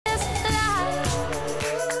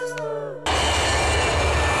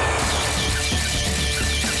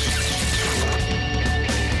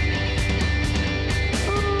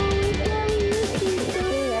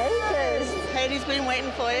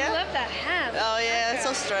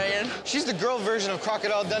Australian. She's the girl version of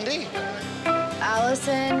Crocodile Dundee.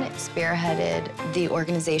 Allison spearheaded the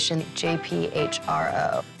organization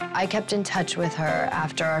JPHRO. I kept in touch with her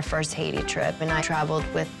after our first Haiti trip, and I traveled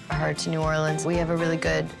with her to New Orleans. We have a really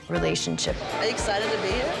good relationship. Are you excited to be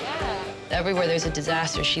here? Everywhere there's a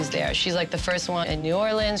disaster, she's there. She's like the first one in New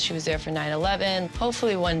Orleans. She was there for 9/11.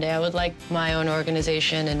 Hopefully one day I would like my own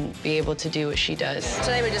organization and be able to do what she does.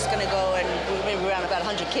 Today we're just going to go and we're around about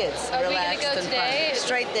 100 kids. Are we relaxed gonna go and today? fun.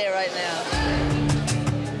 Straight there right now.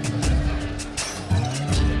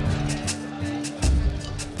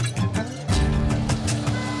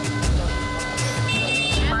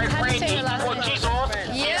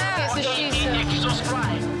 Yeah, so she's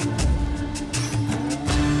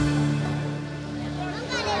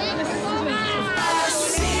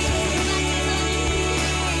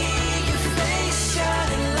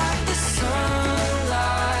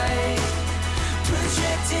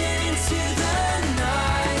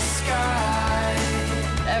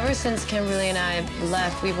Ever since Kimberly and I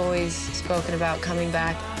left, we've always spoken about coming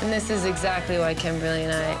back. And this is exactly why Kimberly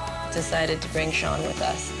and I decided to bring Sean with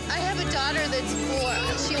us. I have a daughter that's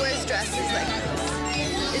 4. She wears dresses like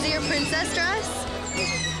this. Is it your princess dress?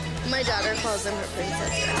 My daughter calls them her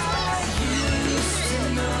princess dress.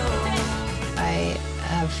 I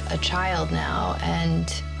have a child now,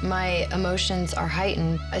 and my emotions are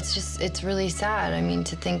heightened. It's really sad. I mean,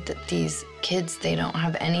 to think that these kids, they don't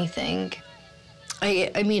have anything.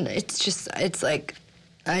 I mean, it's like,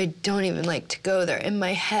 I don't even like to go there in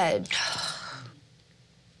my head.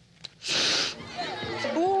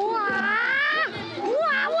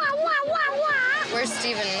 Where's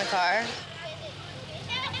Steven in the car?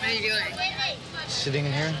 What are you doing? Sitting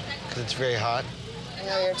in here, because it's very hot. I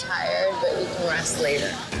know you're tired, but we can rest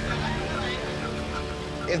later.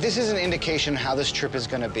 If this is an indication how this trip is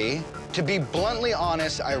gonna be, to be bluntly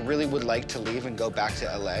honest, I really would like to leave and go back to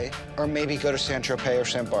LA, or maybe go to Saint-Tropez or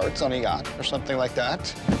St. Bart's on a yacht or something like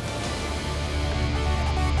that.